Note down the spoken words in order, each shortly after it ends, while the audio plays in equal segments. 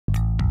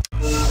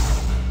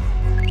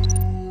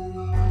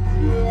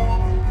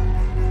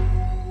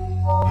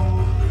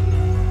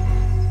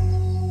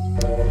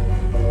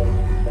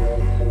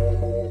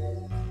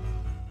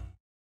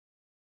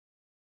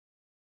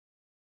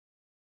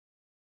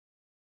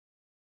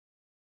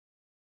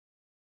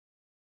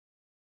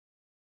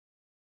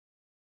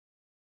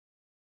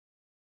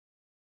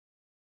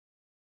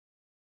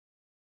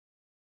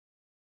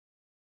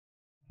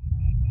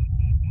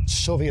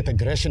Soviet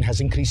aggression has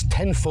increased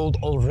tenfold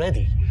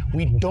already.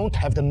 We don't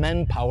have the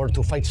manpower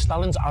to fight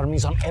Stalin's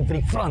armies on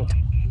every front.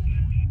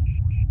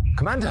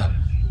 Commander,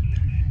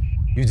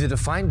 you did a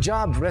fine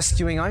job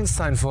rescuing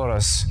Einstein for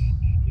us.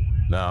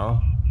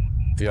 Now,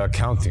 we are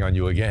counting on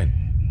you again.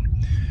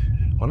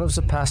 One of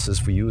the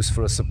passes we used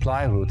for a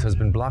supply route has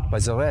been blocked by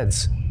the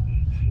Reds.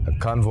 A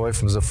convoy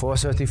from the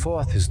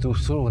 434th is due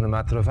through in a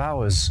matter of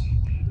hours.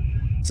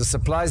 The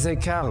supplies they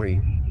carry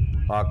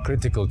are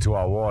critical to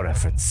our war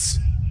efforts.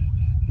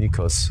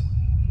 Nikos,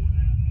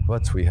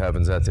 what we have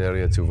in that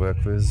area to work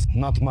with?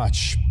 Not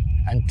much,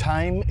 and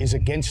time is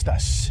against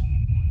us.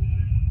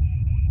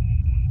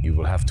 You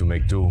will have to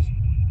make do.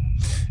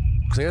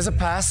 Clear the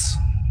pass,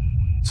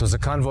 so the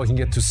convoy can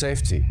get to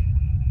safety.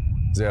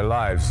 Their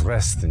lives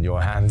rest in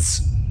your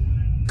hands.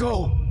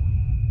 Go!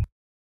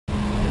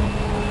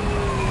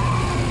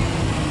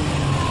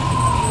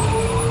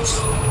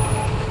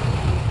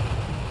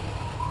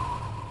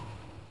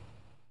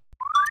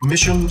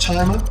 Mission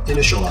timer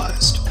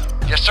initialized.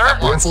 Yes, sir.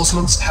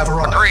 Reinforcements have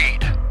arrived.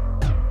 Agreed.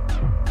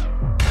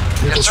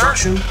 New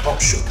construction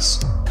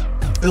options.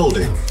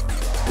 Building.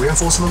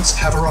 Reinforcements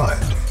have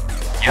arrived.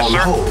 Yes, On sir.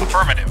 hold.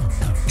 Affirmative.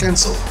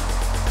 Cancel.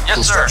 Yes,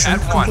 Construction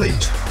sir. At one.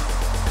 complete.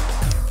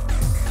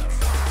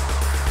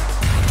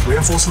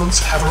 Reinforcements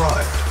have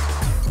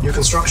arrived. New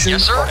construction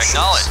Yes, sir. options.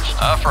 Acknowledged.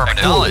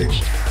 Affirmative. Building.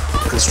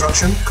 Acknowledged.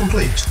 Construction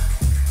complete.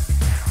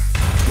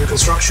 New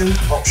construction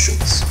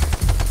options.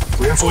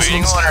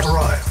 Reinforcements Waiting have orders.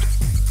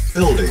 arrived.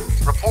 Building.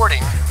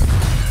 Reporting.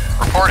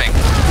 Reporting.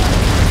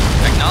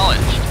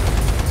 Acknowledged.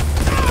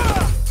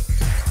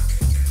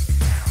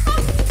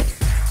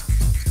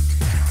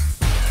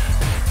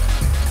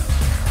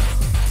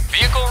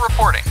 Vehicle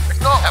reporting.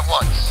 Acknowledged. At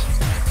once.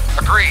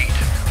 Agreed.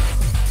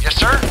 Yes,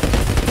 sir.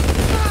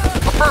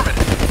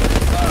 Affirmative.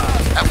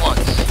 At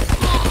once.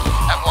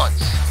 At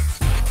once.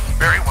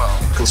 Very well.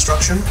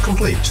 Construction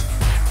complete.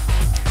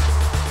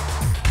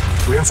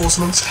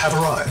 Reinforcements have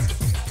arrived.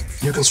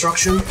 New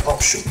construction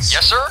options.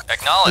 Yes, sir.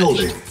 Acknowledged.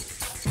 Building.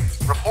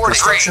 Reporting.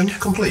 Construction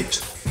Agreed. complete.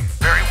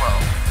 Very well.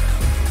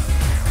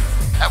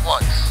 At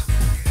once.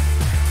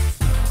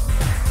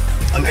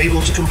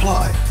 Unable to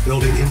comply.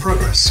 Building in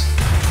progress.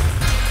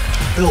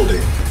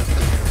 Building.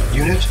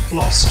 Unit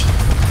lost.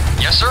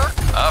 Yes, sir.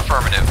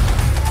 Affirmative.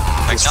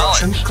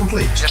 Construction Acknowledged.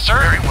 complete. Yes, sir.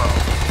 Very well.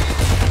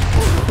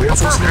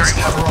 Reinforcements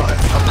Very have well.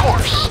 arrived. Of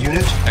course.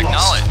 Unit lost.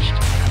 Acknowledged.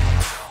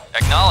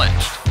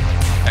 Acknowledged.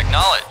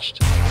 Acknowledged.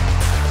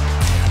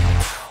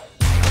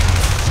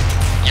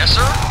 Yes,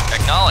 sir.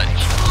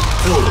 Acknowledged.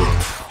 Building.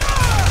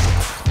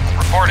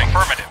 Reporting.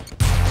 Affirmative.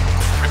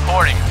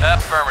 Reporting.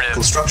 Affirmative.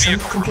 Construction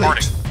Vehicle complete.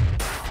 reporting.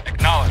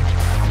 Acknowledged.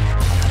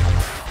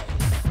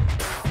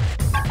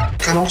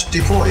 Cannot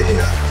deploy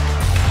here.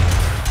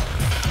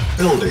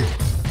 Building.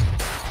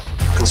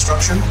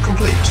 Construction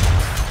complete.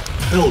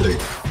 Building.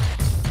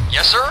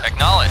 Yes, sir.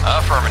 Acknowledged.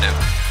 Affirmative.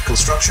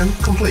 Construction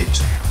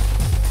complete.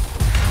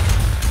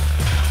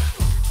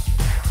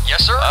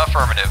 Yes, sir.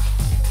 Affirmative.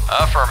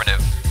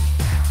 Affirmative.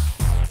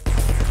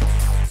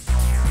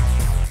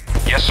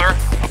 Yes, sir.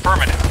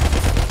 Affirmative.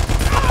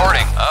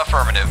 Reporting.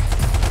 Affirmative.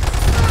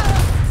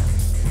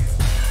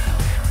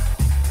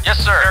 Yes,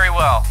 sir. Very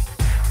well.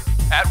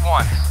 At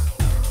once.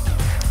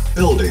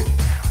 Building.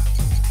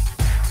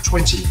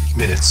 20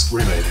 minutes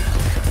remaining.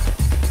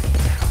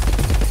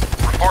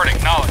 Reporting.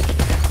 Acknowledged.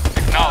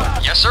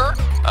 Acknowledged. Yes, sir.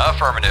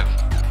 Affirmative.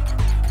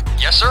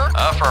 Yes, sir.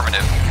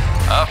 Affirmative.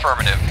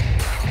 Affirmative.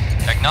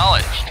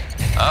 Acknowledged.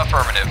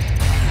 Affirmative.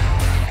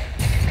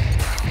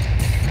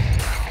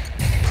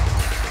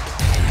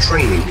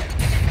 Training.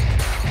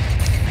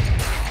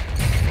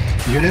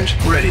 Unit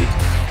ready.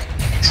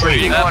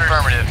 Training.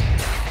 Affirmative.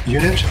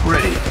 Unit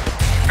ready.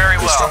 Very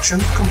well. Construction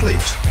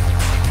complete.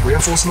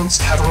 Reinforcements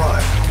have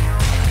arrived.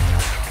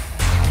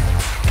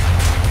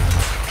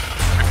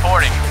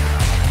 Reporting.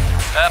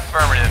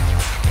 Affirmative.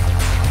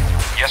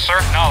 Yes, sir.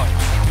 Acknowledged.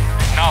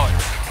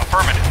 Acknowledged.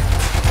 Affirmative.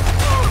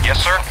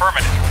 Yes, sir.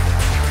 Affirmative.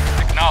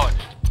 Acknowledged.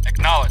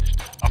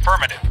 Acknowledged.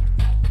 Affirmative.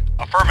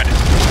 Affirmative.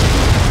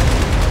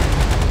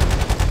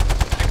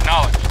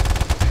 Acknowledged.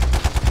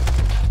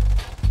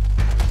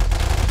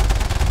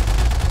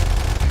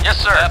 Yes,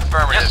 sir.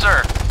 Affirmative. Yes,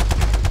 sir.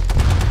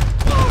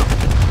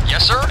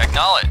 Yes, sir.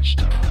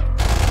 Acknowledged.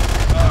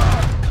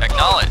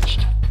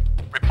 Acknowledged.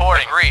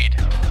 Reporting. Agreed.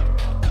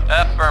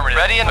 Affirmative.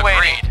 Ready and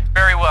waiting.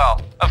 Very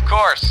well. Of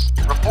course.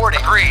 Reporting.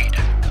 Agreed.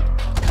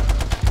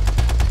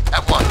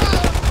 At once.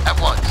 At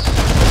once.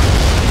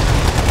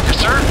 Yes,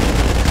 sir.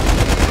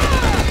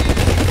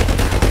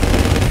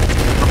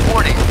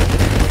 Reporting.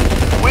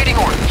 Awaiting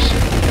orders.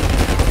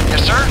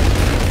 Yes, sir.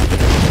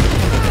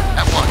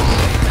 At once.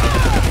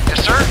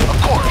 Yes, sir. Of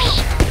course.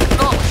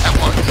 Acknowledged. At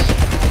once.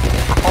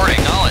 Reporting.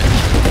 Acknowledged.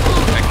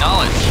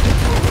 Acknowledged.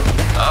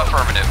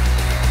 Affirmative.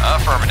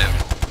 Affirmative.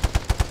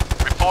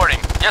 Reporting.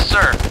 Yes,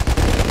 sir.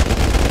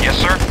 Yes,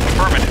 sir.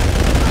 Affirmative.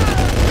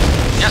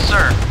 Yes,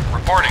 sir.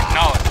 Reporting.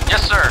 Acknowledged.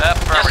 Yes, sir.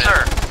 Affirmative. Yes,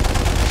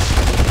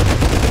 sir.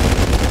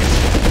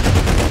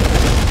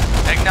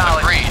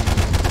 Acknowledged. Agreed.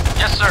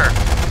 Yes, sir.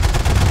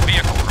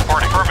 Vehicle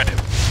reporting. Affirmative.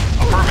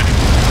 Affirmative.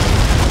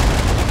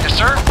 Yes,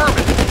 sir.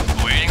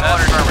 Affirmative. Awaiting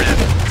orders. Affirmative.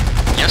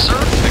 Yes, sir.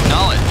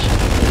 Acknowledged.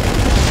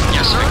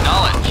 Yes, sir.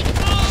 Acknowledged.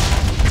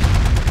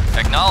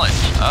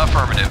 Acknowledged.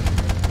 Affirmative.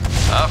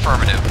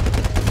 Affirmative.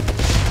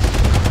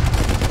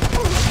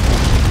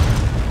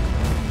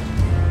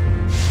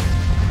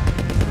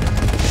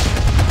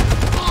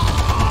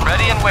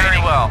 Ready and waiting.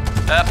 Very well.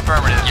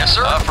 Affirmative. Yes,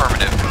 sir.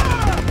 Affirmative.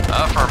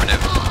 Affirmative.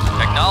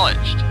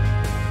 Acknowledged.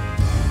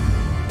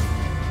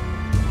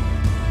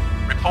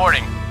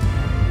 Reporting.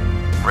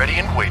 Ready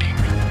and waiting.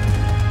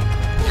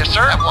 Yes,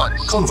 sir. At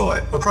once.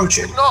 Convoy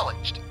approaching.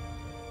 Acknowledged.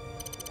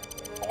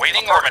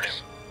 Awaiting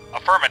orders.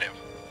 Affirmative.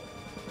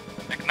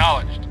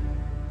 Acknowledged.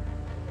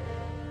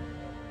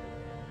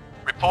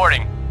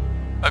 Reporting.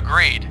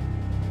 Agreed.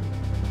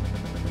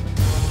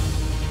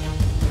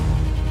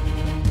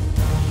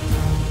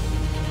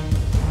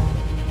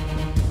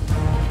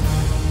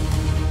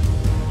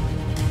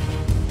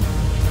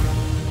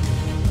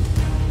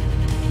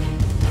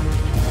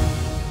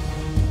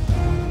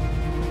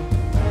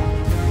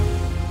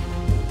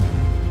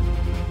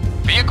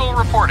 Vehicle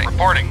reporting.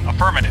 Reporting.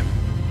 Affirmative.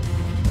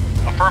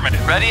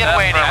 Affirmative. Ready and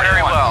waiting.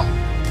 Very well.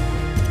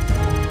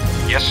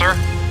 Yes, sir.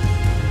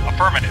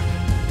 Affirmative.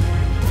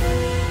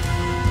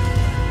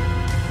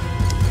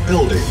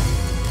 Building.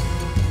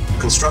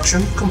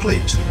 Construction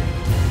complete.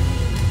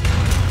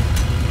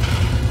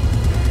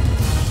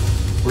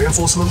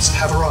 Reinforcements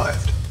have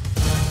arrived.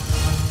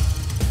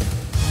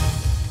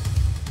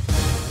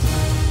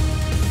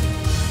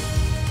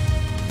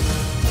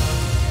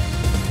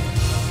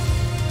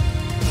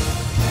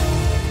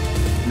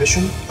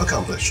 Mission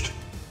accomplished.